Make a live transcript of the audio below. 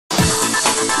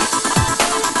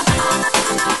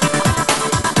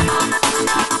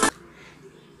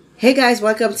Hey guys,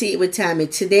 welcome to Eat with Tammy.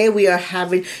 Today we are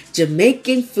having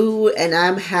Jamaican food and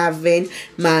I'm having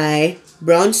my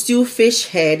brown stew fish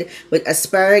head with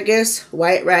asparagus,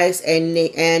 white rice,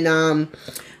 and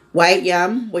white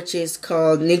yam, which is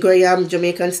called Negro yam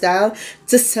Jamaican style,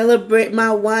 to celebrate my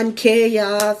 1K,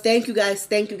 y'all. Thank you guys.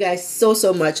 Thank you guys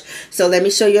so much. So let me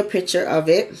show you a picture of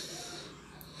it.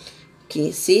 Can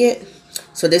you see it?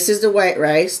 So this is the white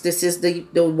rice. This is the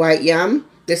white yam.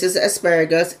 This is the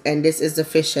asparagus, and this is the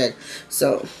fish head.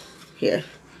 So, here.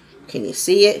 Can you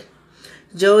see it?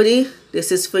 Jody,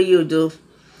 this is for you, dude.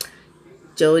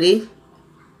 Jody.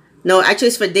 No, actually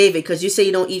it's for David, because you say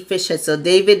you don't eat fish head. So,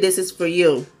 David, this is for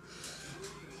you.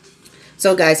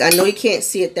 So, guys, I know you can't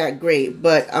see it that great,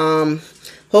 but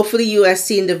hopefully you have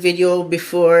seen the video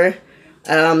before,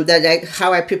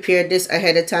 how I prepared this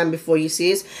ahead of time before you see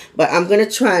this. But I'm going to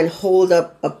try and hold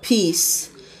up a piece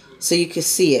so you can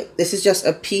see it. This is just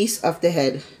a piece of the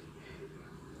head.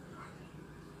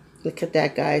 Look at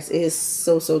that, guys. It is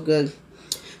so good.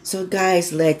 So,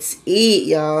 guys, let's eat,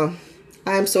 y'all.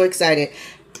 I'm so excited.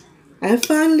 I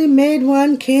finally made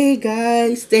 1K,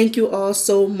 guys. Thank you all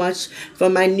so much for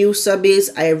my new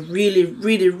subbies. I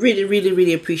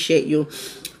really appreciate you.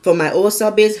 For my old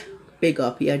subbies, big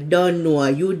up. You don't know.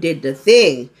 You did the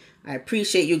thing. I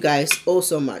appreciate you guys oh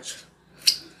so much.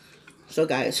 So,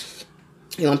 guys,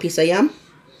 you want a piece of yam?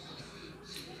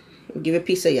 Give a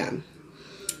piece of yam.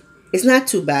 It's not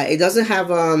too bad. It doesn't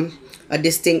have a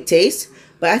distinct taste,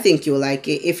 but I think you'll like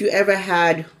it. If you ever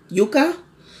had yuca,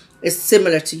 it's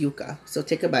similar to yuca. So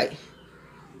take a bite.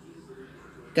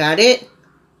 Got it?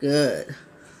 Good.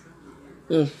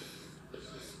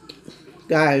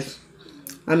 Guys,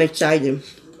 I'm excited.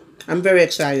 I'm very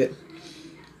excited.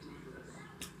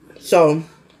 So,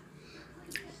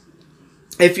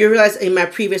 if you realize in my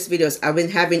previous videos, I've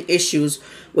been having issues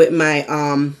with my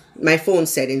my phone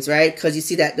settings, right? Because you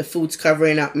see that the food's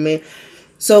covering up me.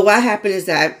 So what happened is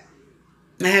that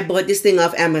I had bought this thing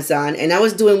off Amazon and I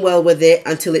was doing well with it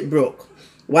until it broke.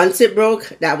 Once it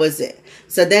broke, that was it.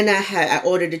 So then I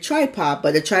ordered a tripod,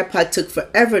 but the tripod took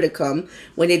forever to come.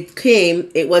 When it came,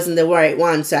 it wasn't the right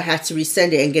one, so I had to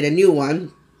resend it and get a new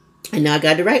one. And now I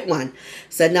got the right one.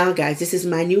 So now, guys, this is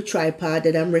my new tripod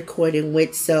that I'm recording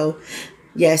with. So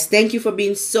yes, thank you for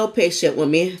being so patient with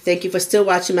me. Thank you for still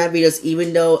watching my videos,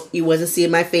 even though you wasn't seeing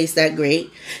my face that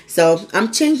great. So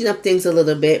I'm changing up things a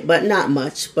little bit, but not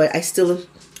much. But I still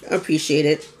appreciate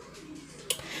it.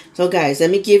 So, guys, let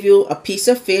me give you a piece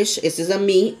of fish. This is a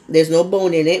meat. There's no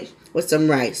bone in it. With some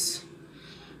rice.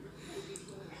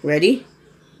 Ready?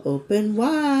 Open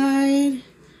wide.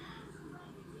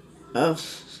 Oh,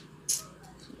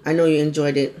 I know you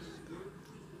enjoyed it.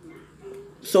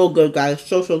 So good, guys.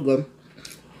 So good.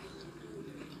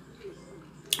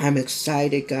 I'm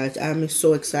excited, guys. I'm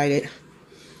so excited.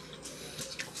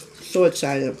 So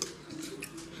excited.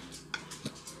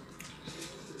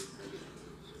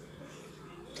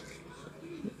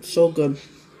 So good.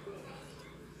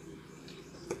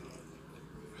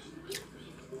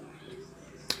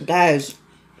 Guys,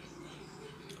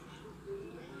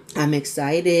 I'm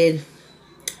excited.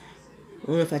 I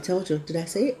don't know if I told you. Did I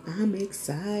say it? I'm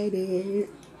excited.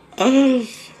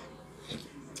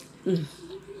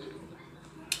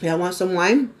 Y'all want some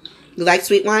wine? You like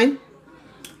sweet wine?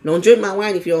 Don't drink my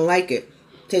wine if you don't like it.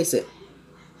 Taste it.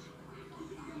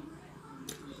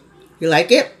 You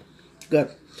like it? Good.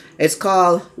 It's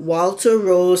called Walter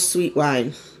Rose Sweet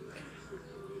Wine.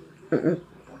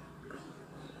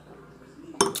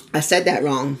 I said that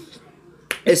wrong.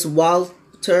 It's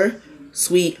Walter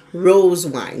Sweet Rose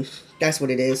Wine. That's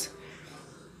what it is.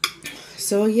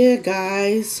 So yeah,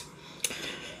 guys.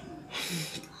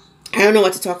 I don't know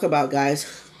what to talk about,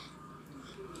 guys.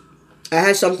 I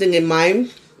had something in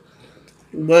mind,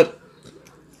 but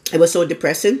it was so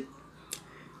depressing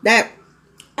that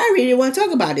I really want to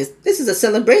talk about this. This is a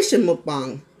celebration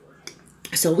mukbang.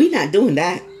 So we're not doing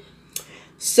that.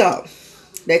 So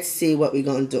let's see what we're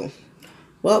going to do.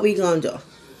 What we going to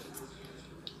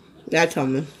do? Y'all tell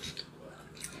me.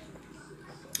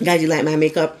 Guys, you like my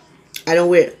makeup? I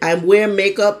wear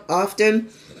makeup often,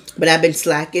 but I've been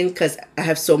slacking because I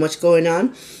have so much going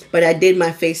on. But I did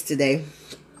my face today.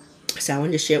 So I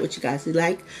wanted to share it with you guys. You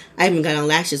like? I even got on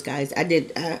lashes, guys.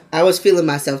 I was feeling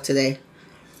myself today.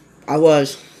 I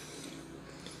was.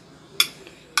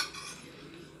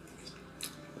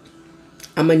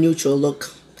 I'm a neutral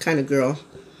look kind of girl.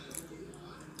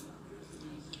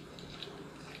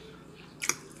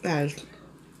 Guys,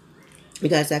 you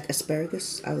guys like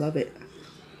asparagus? I love it.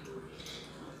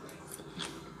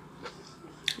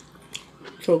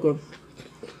 So good.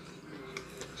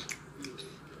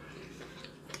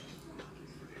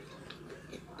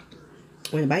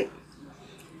 Want a bite?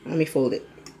 Let me fold it.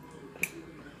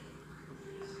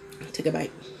 Take a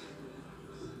bite.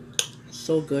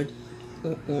 So good.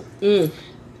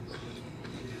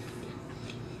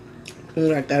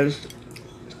 Alright guys,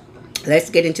 let's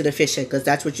get into the fish head because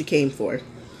that's what you came for.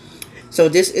 So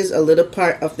this is a little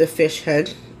part of the fish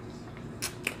head.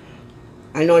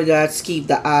 I know you guys keep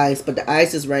the eyes, but the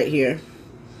eyes is right here.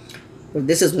 Well,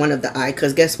 this is one of the eye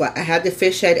because guess what? I had the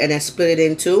fish head and I split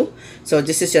it in two. So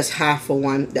this is just half for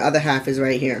one. The other half is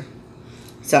right here.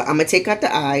 So I'm going to take out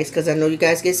the eyes because I know you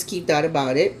guys get skeeved out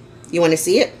about it. You want to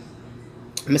see it?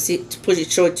 I'm going to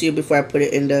show it to you before I put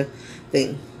it in the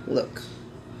thing. Look.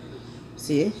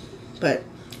 See? But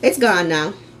it's gone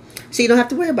now. So you don't have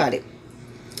to worry about it.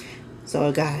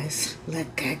 So guys,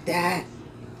 look at that.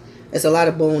 It's a lot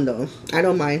of bone though. I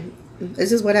don't mind.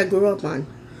 This is what I grew up on.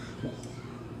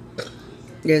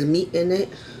 There's meat in it.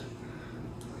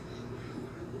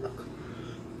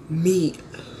 Meat.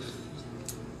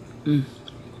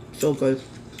 So good.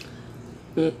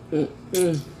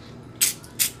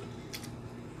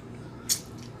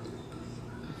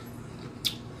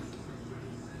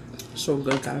 So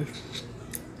good, guys.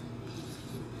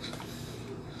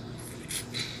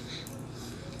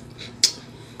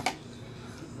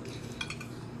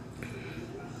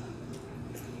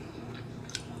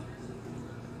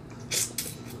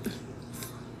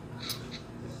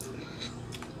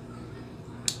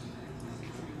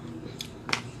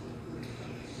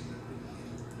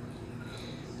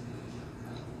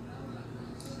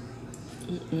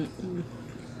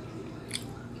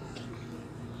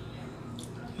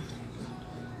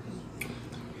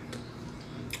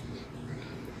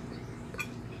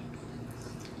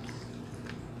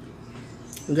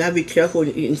 You gotta be careful when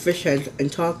you're eating fish heads and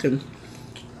talking.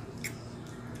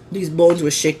 These bones will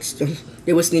shake.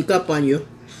 They will sneak up on you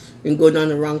and go down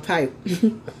the wrong pipe.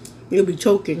 You'll be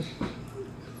choking.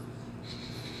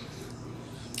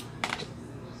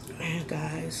 Man,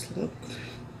 guys, look.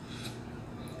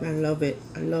 I love it.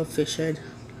 I love fish head.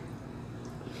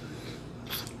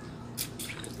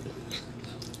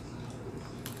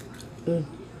 You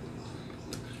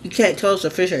can't tell it's a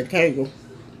fish head, can you?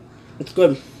 It's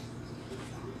good.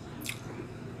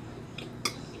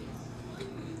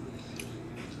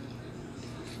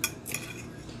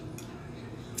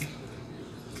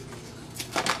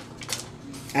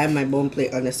 I have my bone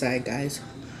plate on the side, guys.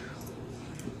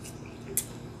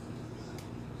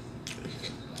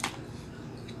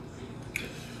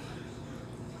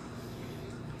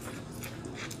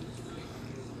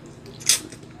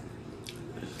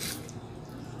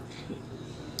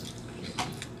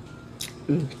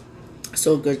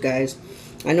 So good, guys.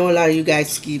 I know a lot of you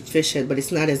guys keep fish head, but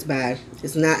it's not as bad.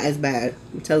 It's not as bad.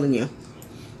 I'm telling you.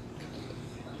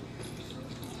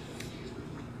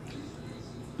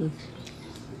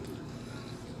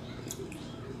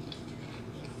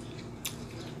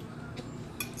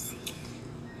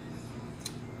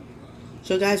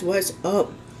 So guys, what's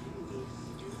up?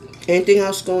 Anything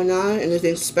else going on?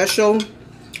 Anything special?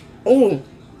 Oh,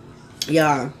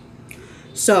 yeah.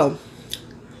 So,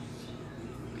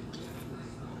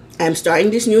 I'm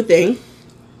starting this new thing.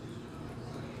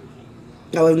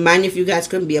 I would mind if you guys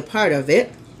couldn't be a part of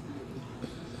it.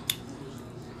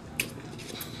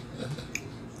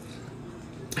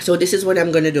 So this is what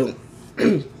I'm going to do.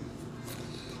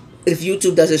 If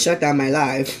YouTube doesn't shut down my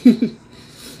live.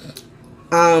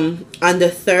 On the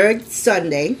third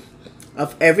Sunday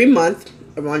of every month,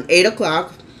 around 8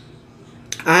 o'clock,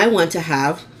 I want to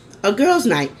have a girls'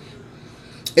 night.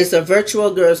 It's a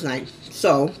virtual girls' night.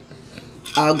 So,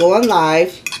 I'll go on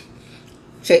live,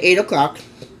 say 8 o'clock,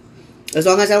 as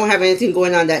long as I don't have anything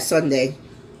going on that Sunday.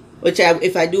 Which,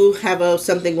 if I do have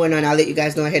something going on, I'll let you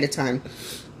guys know ahead of time.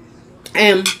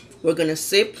 And we're going to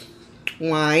sip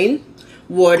wine,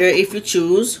 water if you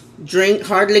choose, drink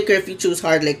hard liquor if you choose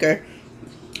hard liquor.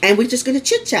 And we're just going to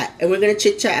chit-chat. And we're going to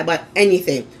chit-chat about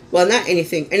anything. Well, not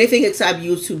anything. Anything except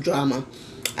YouTube drama.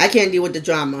 I can't deal with the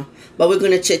drama. But we're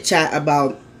going to chit-chat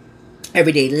about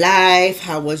everyday life.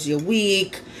 How was your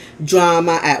week?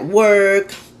 Drama at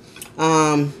work.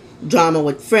 Drama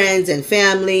with friends and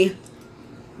family.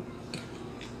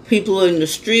 People in the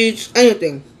streets.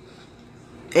 Anything.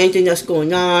 Anything that's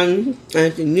going on.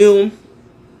 Anything new.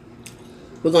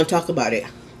 We're going to talk about it.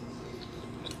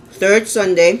 Third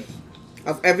Sunday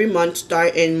of every month,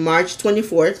 starting March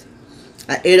 24th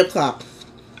at 8 o'clock.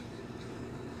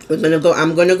 I'm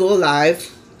gonna go live.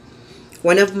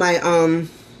 One of my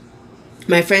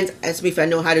my friends asked me if I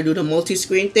know how to do the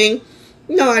multi-screen thing.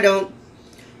 No, I don't.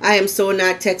 I am so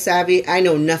not tech savvy. I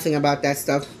know nothing about that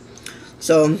stuff.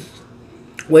 So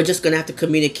we're just gonna have to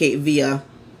communicate via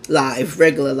live,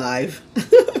 regular live.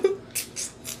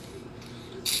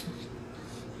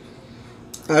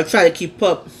 I'll try to keep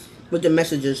up with the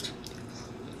messages.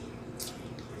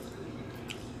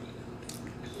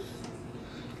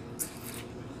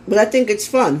 But I think it's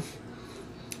fun.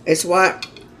 It's what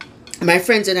my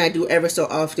friends and I do ever so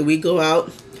often. We go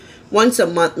out once a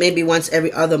month, maybe once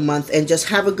every other month, and just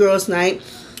have a girls' night.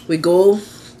 We go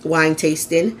wine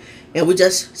tasting, and we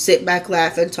just sit back,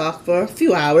 laugh, and talk for a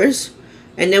few hours,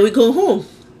 and then we go home.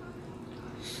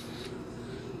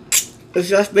 It's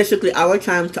just basically our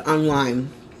time to unwind.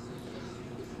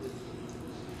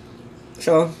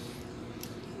 So,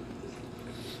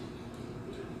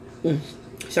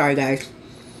 sorry guys.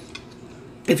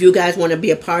 If you guys want to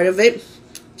be a part of it,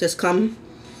 just come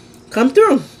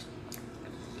through.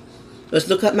 Just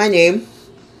look up my name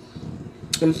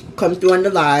and come through on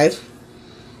the live.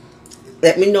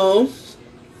 Let me know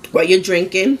what you're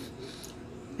drinking,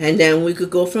 and then we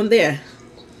could go from there.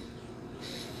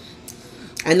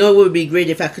 I know it would be great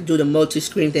if I could do the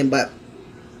multi-screen thing, but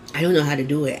I don't know how to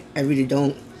do it. I really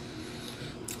don't.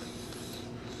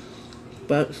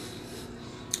 But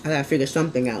I gotta figure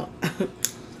something out.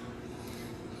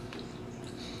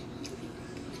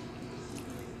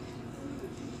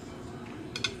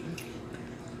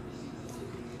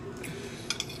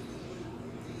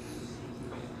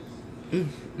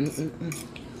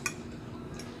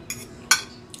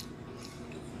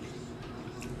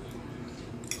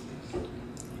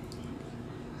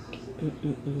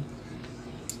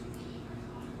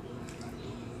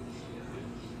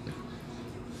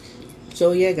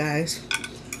 So yeah, guys,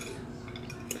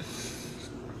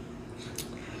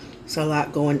 it's a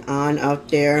lot going on out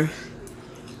there,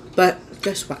 but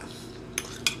guess what?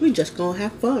 We just gonna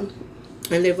have fun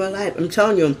and live our life. I'm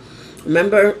telling you.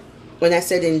 Remember when I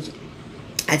said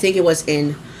I think it was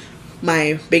in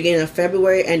my beginning of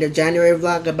February and the January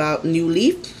vlog about new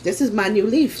leaf? This is my new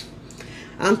leaf.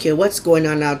 I don't care what's going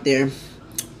on out there.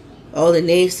 All the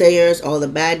naysayers, all the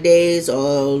bad days,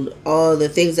 all the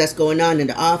things that's going on in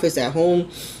the office, at home.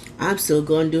 I'm still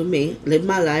going to do me, live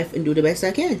my life, and do the best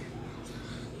I can.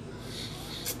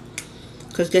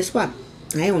 Because guess what?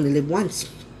 I only live once.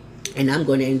 And I'm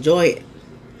going to enjoy it.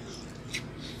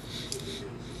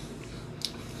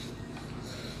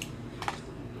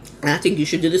 And I think you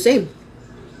should do the same.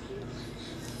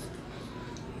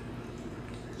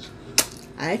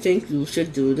 I think you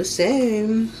should do the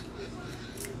same.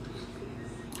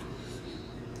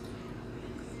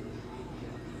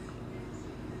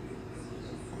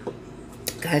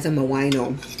 Guys, I'm a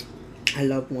wino. I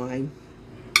love wine.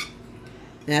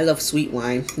 And I love sweet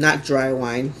wine, not dry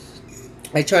wine.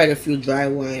 I tried a few dry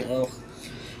wine. Oh,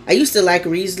 I used to like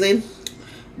Riesling,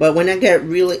 but when I get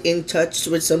really in touch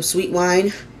with some sweet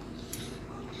wine,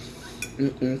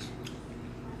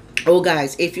 Oh,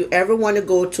 guys, if you ever want to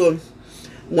go to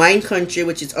wine country,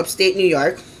 which is upstate New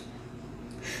York,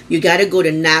 you got to go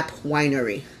to Nap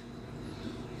Winery.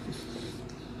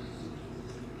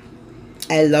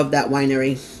 I love that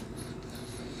winery.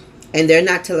 And they're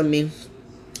not telling me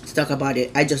to talk about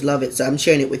it. I just love it, so I'm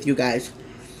sharing it with you guys.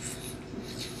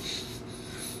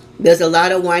 There's a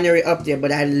lot of winery up there,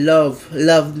 but I love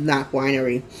Nap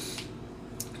Winery.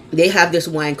 They have this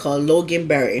wine called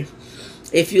Loganberry.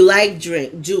 If you like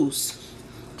juice,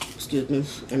 excuse me,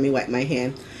 let me wipe my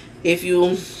hand. If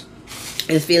you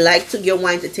like your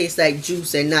wine to taste like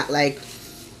juice and not like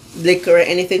liquor or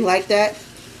anything like that,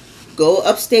 go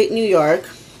upstate New York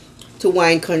to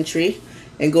wine country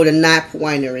and go to Nap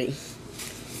Winery.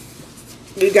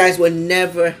 You guys will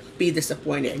never be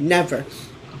disappointed. Never.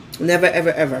 Never, ever,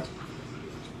 ever.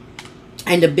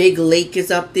 And the big lake is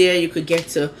up there. You could get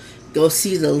to go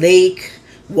see the lake,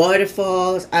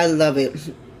 waterfalls. I love it.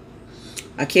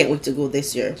 I can't wait to go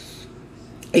this year.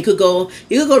 You could go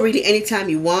really anytime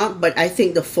you want, but I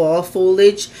think the fall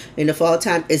foliage in the fall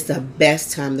time is the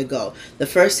best time to go. The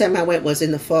first time I went was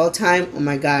in the fall time. Oh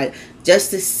my God.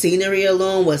 Just the scenery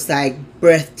alone was like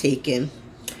breathtaking.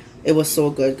 It was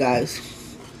so good, guys.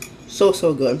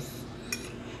 So good.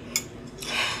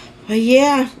 But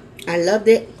yeah, I loved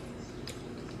it.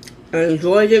 I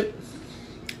enjoyed it.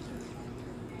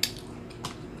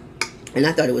 And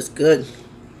I thought it was good.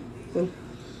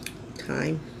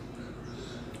 Time.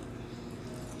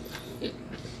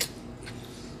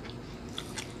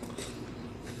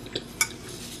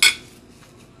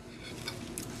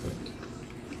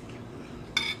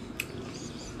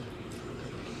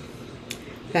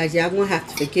 Guys, y'all gonna have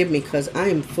to forgive me because I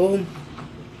am full.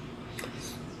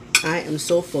 I am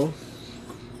so full.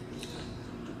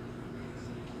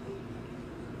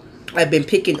 I've been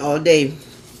picking all day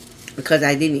because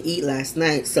I didn't eat last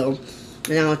night. So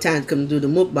now it's time to come do the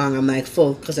mukbang. I'm like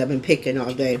full because I've been picking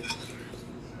all day.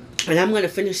 And I'm going to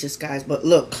finish this, guys. But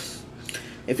look,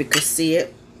 if you could see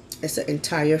it, It's an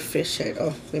entire fish head.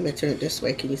 Oh, let me turn it this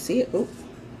way. Can you see it? Oh,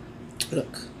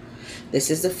 look. This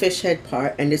is the fish head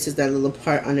part, and this is that little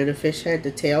part under the fish head,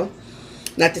 the tail.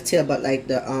 Not the tail, but like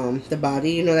the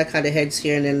body. You know, like how the head's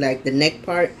here, and then like the neck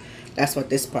part. That's what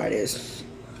this part is.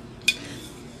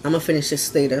 I'm gonna finish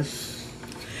this later.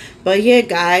 But yeah,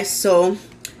 guys, so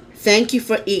thank you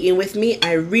for eating with me.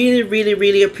 I really, really,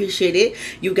 really appreciate it.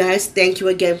 You guys, thank you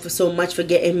again for so much for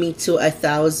getting me to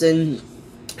 1,000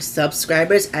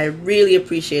 subscribers. I really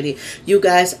appreciate it. You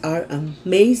guys are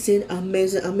amazing,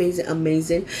 amazing, amazing,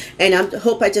 amazing. And I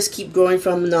hope I just keep growing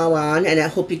from now on, and I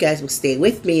hope you guys will stay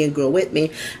with me and grow with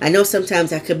me. I know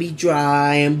sometimes I could be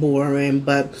dry and boring,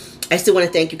 but I still want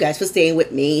to thank you guys for staying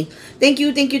with me. Thank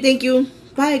you, thank you, thank you.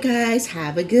 Bye, guys.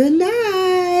 Have a good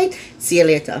night. See you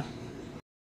later.